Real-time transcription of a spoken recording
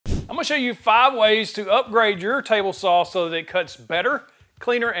gonna show you 5 ways to upgrade your table saw so that it cuts better,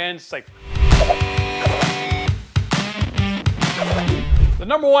 cleaner, and safer. The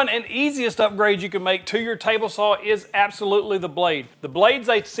number one and easiest upgrade you can make to your table saw is absolutely the blade. The blades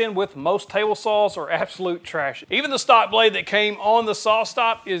they send with most table saws are absolute trash. Even the stock blade that came on the saw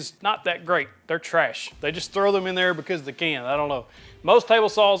stop is not that great. They're trash. They just throw them in there because they can. I don't know. Most table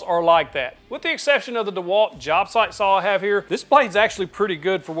saws are like that. With the exception of the DeWalt job site saw I have here, this blade's actually pretty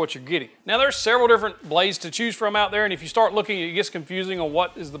good for what you're getting. Now there's several different blades to choose from out there, and if you start looking, it gets confusing on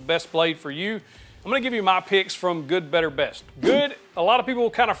what is the best blade for you. I'm gonna give you my picks from good, better, best. Good, a lot of people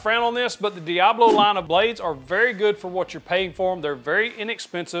kind of frown on this, but the Diablo line of blades are very good for what you're paying for them. They're very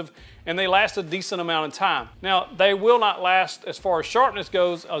inexpensive and they last a decent amount of time. Now, they will not last as far as sharpness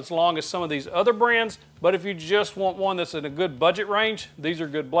goes as long as some of these other brands, but if you just want one that's in a good budget range, these are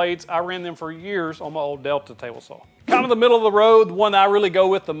good blades. I ran them for years on my old Delta table saw. Kind of the middle of the road, the one I really go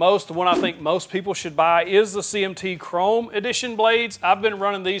with the most, the one I think most people should buy is the CMT Chrome Edition blades. I've been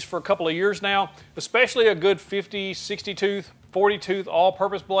running these for a couple of years now, especially a good 50, 60 tooth, 40 tooth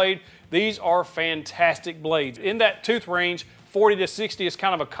all-purpose blade. These are fantastic blades. In that tooth range, 40 to 60 is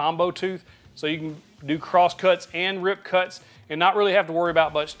kind of a combo tooth, so you can do cross cuts and rip cuts and not really have to worry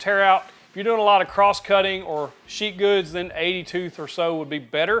about much tear out. If you're doing a lot of cross cutting or sheet goods, then 80 tooth or so would be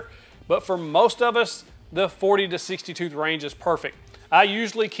better. But for most of us, the 40 to 60 tooth range is perfect. I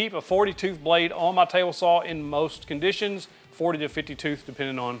usually keep a 40 tooth blade on my table saw in most conditions, 40 to 50 tooth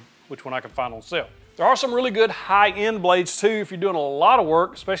depending on which one I can find on sale. There are some really good high-end blades too if you're doing a lot of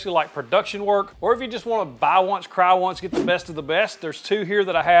work, especially like production work, or if you just want to buy once, cry once, get the best of the best. There's 2 here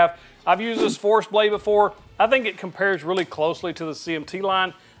that I have. I've used this Force blade before. I think it compares really closely to the CMT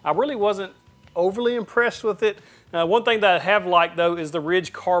line. I really wasn't overly impressed with it. One thing that I have liked though is the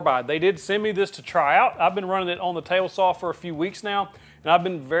Ridge Carbide. They did send me this to try out. I've been running it on the table saw for a few weeks now, and I've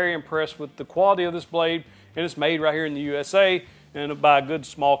been very impressed with the quality of this blade, and it's made right here in the USA and by a good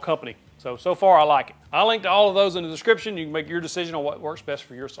small company. So far I like it. I'll link to all of those in the description. You can make your decision on what works best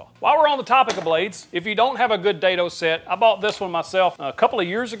for your saw. While we're on the topic of blades, if you don't have a good dado set, I bought this one myself a couple of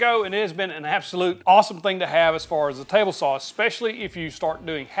years ago, and it has been an absolute awesome thing to have as far as a table saw, especially if you start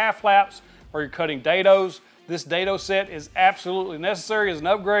doing half laps or you're cutting dados. This dado set is absolutely necessary as an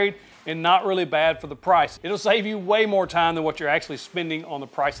upgrade and not really bad for the price. It'll save you way more time than what you're actually spending on the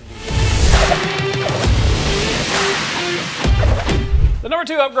price of these. The number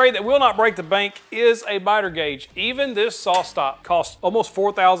 2 upgrade that will not break the bank is a miter gauge. Even this saw stop costs almost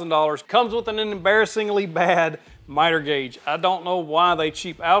 $4,000. Comes with an embarrassingly bad miter gauge. I don't know why they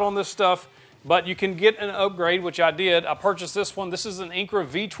cheap out on this stuff, but you can get an upgrade, which I did. I purchased this one. This is an Incra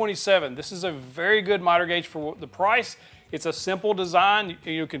V27. This is a very good miter gauge for the price. It's a simple design.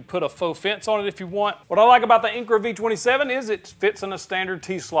 You can put a faux fence on it if you want. What I like about the Incra V27 is it fits in a standard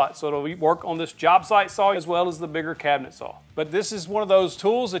T-slot, so it'll work on this job site saw as well as the bigger cabinet saw. But this is one of those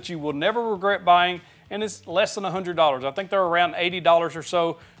tools that you will never regret buying, and it's less than $100. I think they're around $80 or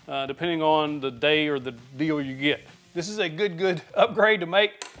so, depending on the day or the deal you get. This is a good upgrade to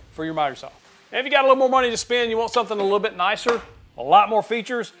make for your miter saw. And if you got a little more money to spend, you want something a little bit nicer, a lot more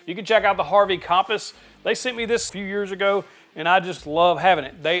features, you can check out the Harvey Compass. They sent me this a few years ago, and I just love having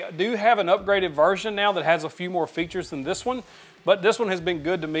it. They do have an upgraded version now that has a few more features than this one, but this one has been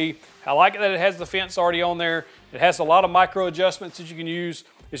good to me. I like that it has the fence already on there. It has a lot of micro adjustments that you can use.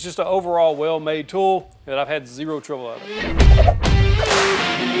 It's just an overall well-made tool that I've had zero trouble out of.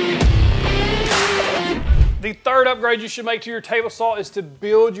 The third upgrade you should make to your table saw is to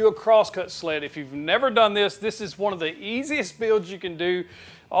build you a crosscut sled. If you've never done this, this is one of the easiest builds you can do.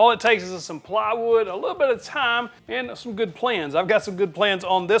 All it takes is some plywood, a little bit of time, and some good plans. I've got some good plans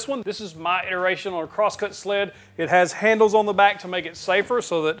on this one. This is my iteration on a crosscut sled. It has handles on the back to make it safer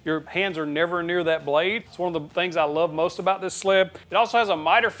so that your hands are never near that blade. It's one of the things I love most about this sled. It also has a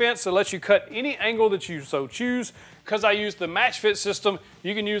miter fence that lets you cut any angle that you so choose. Because I use the match fit system,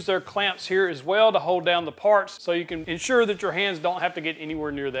 you can use their clamps here as well to hold down the parts so you can ensure that your hands don't have to get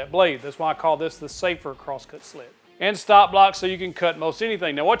anywhere near that blade. That's why I call this the safer crosscut sled. And stop blocks so you can cut most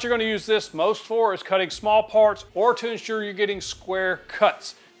anything. Now what you're going to use this most for is cutting small parts or to ensure you're getting square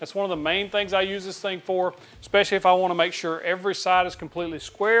cuts. That's one of the main things I use this thing for, especially if I want to make sure every side is completely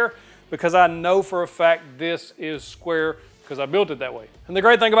square, because I know for a fact this is square because I built it that way. And the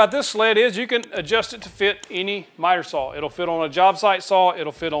great thing about this sled is you can adjust it to fit any miter saw. It'll fit on a job site saw,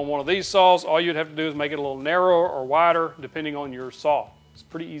 it'll fit on one of these saws. All you'd have to do is make it a little narrower or wider depending on your saw. It's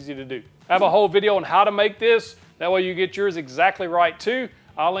pretty easy to do. I have a whole video on how to make this. That way you get yours exactly right too.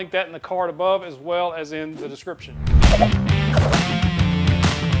 I'll link that in the card above as well as in the description.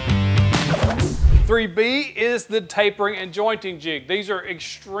 3B is the tapering and jointing jig. These are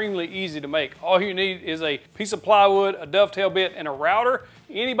extremely easy to make. All you need is a piece of plywood, a dovetail bit, and a router.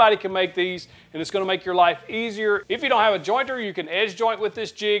 Anybody can make these, and it's going to make your life easier. If you don't have a jointer, you can edge joint with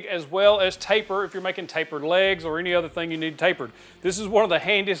this jig as well as taper if you're making tapered legs or any other thing you need tapered. This is one of the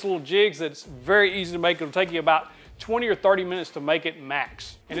handiest little jigs that's very easy to make. It'll take you about 20 or 30 minutes to make it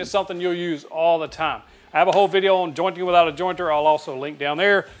max, and it's something you'll use all the time. I have a whole video on jointing without a jointer. I'll also link down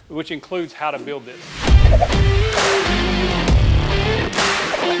there, which includes how to build this.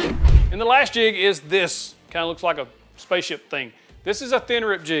 And the last jig is this. Kind of looks like a spaceship thing. This is a thin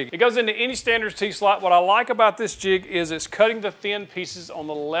rip jig. It goes into any standard T-slot. What I like about this jig is it's cutting the thin pieces on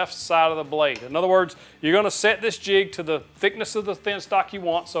the left side of the blade. In other words, you're gonna set this jig to the thickness of the thin stock you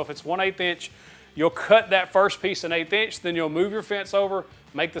want. So if it's 1/8 inch, you'll cut that first piece 1/8 inch, then you'll move your fence over,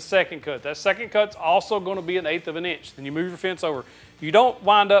 make the second cut. That second cut's also gonna be 1/8 of an inch. Then you move your fence over. You don't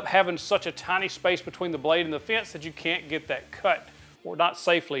wind up having such a tiny space between the blade and the fence that you can't get that cut, or not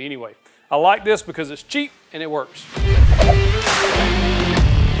safely anyway. I like this because it's cheap and it works.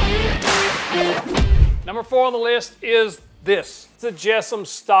 Number 4 on the list is this. It's the Jessem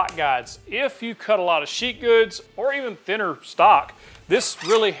stock guides. If you cut a lot of sheet goods or even thinner stock, this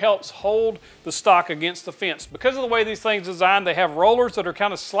really helps hold the stock against the fence. Because of the way these things are designed, they have rollers that are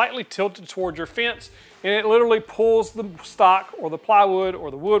kind of slightly tilted towards your fence, and it literally pulls the stock or the plywood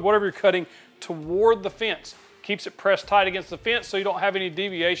or the wood, whatever you're cutting, toward the fence. Keeps it pressed tight against the fence so you don't have any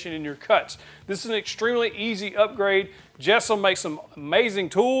deviation in your cuts. This is an extremely easy upgrade. Jessem makes some amazing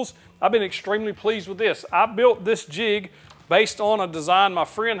tools. I've been extremely pleased with this. I built this jig based on a design my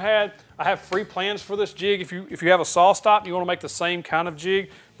friend had. I have free plans for this jig. If you have a saw stop, you want to make the same kind of jig,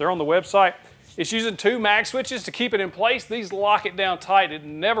 they're on the website. It's using 2 mag switches to keep it in place. These lock it down tight. It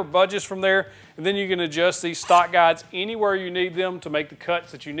never budges from there. And then you can adjust these stock guides anywhere you need them to make the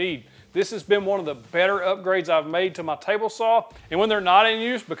cuts that you need. This has been one of the better upgrades I've made to my table saw. And when they're not in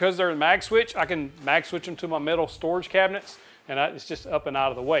use, because they're in mag switch, I can mag switch them to my metal storage cabinets, and it's just up and out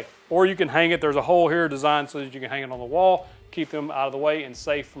of the way. Or you can hang it. There's a hole here designed so that you can hang it on the wall, keep them out of the way and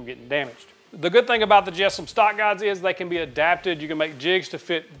safe from getting damaged. The good thing about the Jessem stock guides is they can be adapted. You can make jigs to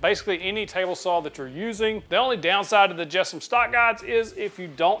fit basically any table saw that you're using. The only downside to the Jessem stock guides is if you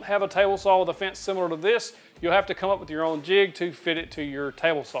don't have a table saw with a fence similar to this, you'll have to come up with your own jig to fit it to your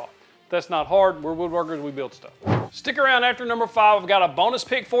table saw. That's not hard. We're woodworkers, we build stuff. Stick around after number 5. I've got a bonus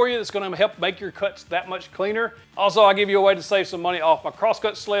pick for you that's gonna help make your cuts that much cleaner. Also, I'll give you a way to save some money off my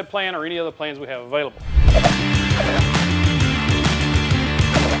crosscut sled plan or any other plans we have available.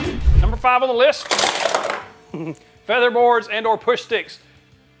 Number 5 on the list, featherboards and or push sticks.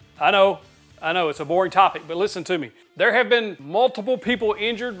 I know, it's a boring topic, but listen to me. There have been multiple people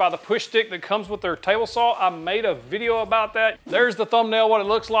injured by the push stick that comes with their table saw. I made a video about that. There's the thumbnail, what it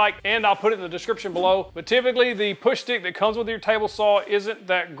looks like, and I'll put it in the description below. But typically the push stick that comes with your table saw isn't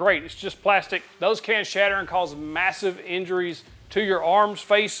that great. It's just plastic. Those can shatter and cause massive injuries to your arms,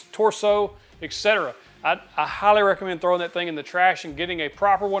 face, torso, etc. I highly recommend throwing that thing in the trash and getting a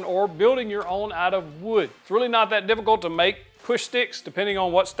proper one or building your own out of wood. It's really not that difficult to make push sticks depending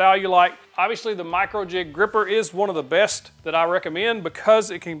on what style you like. Obviously the micro jig gripper is one of the best that I recommend because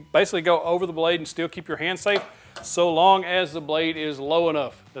it can basically go over the blade and still keep your hand safe so long as the blade is low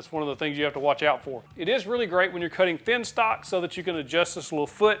enough. That's one of the things you have to watch out for. It is really great when you're cutting thin stock so that you can adjust this little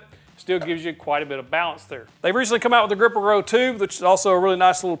foot. Still gives you quite a bit of balance there. They've recently come out with the Gripper Row 2, which is also a really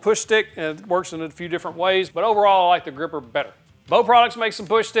nice little push stick, and it works in a few different ways, but overall I like the Gripper better. Bow Products makes some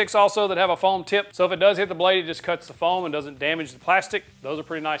push sticks also that have a foam tip, so if it does hit the blade, it just cuts the foam and doesn't damage the plastic. Those are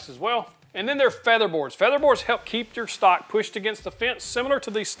pretty nice as well. And then there are featherboards. Featherboards help keep your stock pushed against the fence, similar to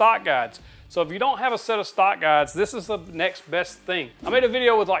these stock guides. So if you don't have a set of stock guides, this is the next best thing. I made a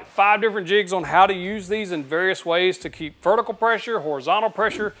video with like 5 different jigs on how to use these in various ways to keep vertical pressure, horizontal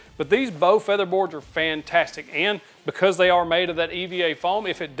pressure, but these bow featherboards are fantastic. And because they are made of that EVA foam,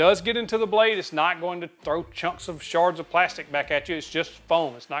 if it does get into the blade, it's not going to throw chunks of shards of plastic back at you. It's just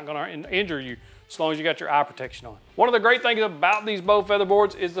foam. It's not going to injure you as long as you got your eye protection on. One of the great things about these bow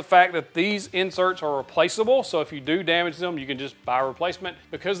featherboards is the fact that these inserts are replaceable. So if you do damage them, you can just buy a replacement.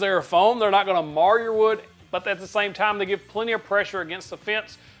 Because they're foam, they're not gonna mar your wood, but at the same time, they give plenty of pressure against the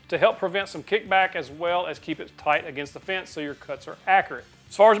fence to help prevent some kickback as well as keep it tight against the fence so your cuts are accurate.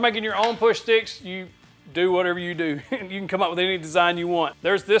 As far as making your own push sticks, you do whatever you do. You can come up with any design you want.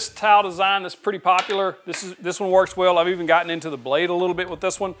 There's this towel design that's pretty popular. This one works well. I've even gotten into the blade a little bit with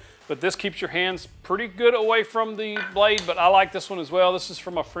this one, but this keeps your hands pretty good away from the blade, but I like this one as well. This is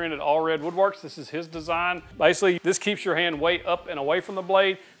from a friend at Outlaw Woodworks. This is his design. Basically, this keeps your hand way up and away from the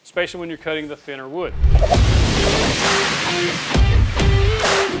blade, especially when you're cutting the thinner wood.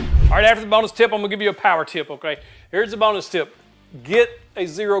 All right, after the bonus tip, I'm gonna give you a power tip, okay? Here's the bonus tip. Get a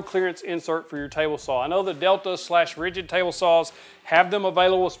zero clearance insert for your table saw. I know the Delta/rigid table saws have them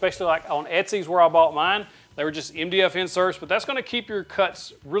available, especially like on Etsy's where I bought mine. They were just MDF inserts, but that's gonna keep your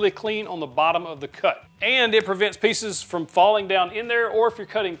cuts really clean on the bottom of the cut. And it prevents pieces from falling down in there, or if you're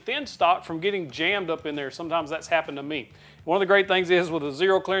cutting thin stock, from getting jammed up in there. Sometimes that's happened to me. One of the great things is with a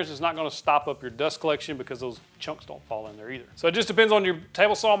zero clearance, it's not gonna stop up your dust collection because those chunks don't fall in there either. So it just depends on your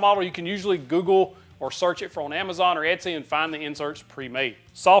table saw model. You can usually Google or search it on Amazon or Etsy and find the inserts pre-made.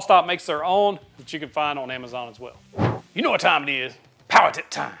 SawStop makes their own that you can find on Amazon as well. You know what time it is, power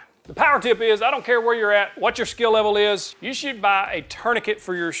tip time. The power tip is, I don't care where you're at, what your skill level is, you should buy a tourniquet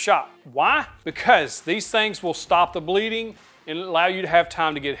for your shop. Why? Because these things will stop the bleeding and allow you to have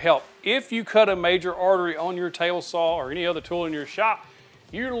time to get help. If you cut a major artery on your table saw or any other tool in your shop,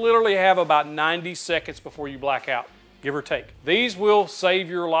 you literally have about 90 seconds before you black out, give or take. These will save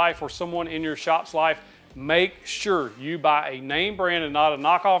your life or someone in your shop's life. Make sure you buy a name brand and not a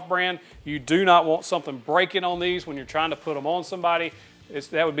knockoff brand. You do not want something breaking on these when you're trying to put them on somebody.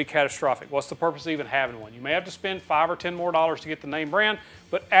 That would be catastrophic. What's the purpose of even having one? You may have to spend $5 or $10 more to get the name brand,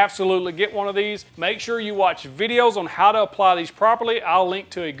 but absolutely get one of these. Make sure you watch videos on how to apply these properly. I'll link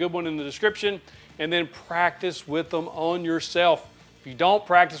to a good one in the description, and then practice with them on yourself. If you don't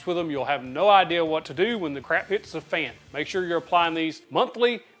practice with them, you'll have no idea what to do when the crap hits the fan. Make sure you're applying these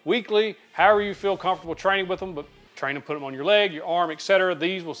monthly, weekly, however you feel comfortable training with them, but train and put them on your leg, your arm, etc.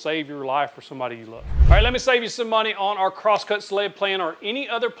 These will save your life for somebody you love. All right, let me save you some money on our crosscut sled plan or any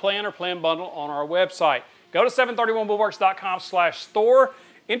other plan or plan bundle on our website. Go to 731woodworks.com/store,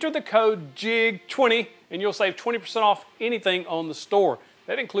 enter the code JIG20, and you'll save 20% off anything on the store.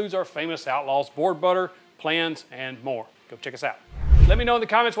 That includes our famous Outlaws board butter, plans, and more. Go check us out. Let me know in the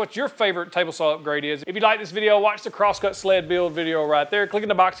comments what your favorite table saw upgrade is. If you like this video, watch the crosscut sled build video right there. Click in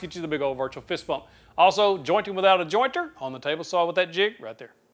the box to get you the big old virtual fist bump. Also, jointing without a jointer on the table saw with that jig right there.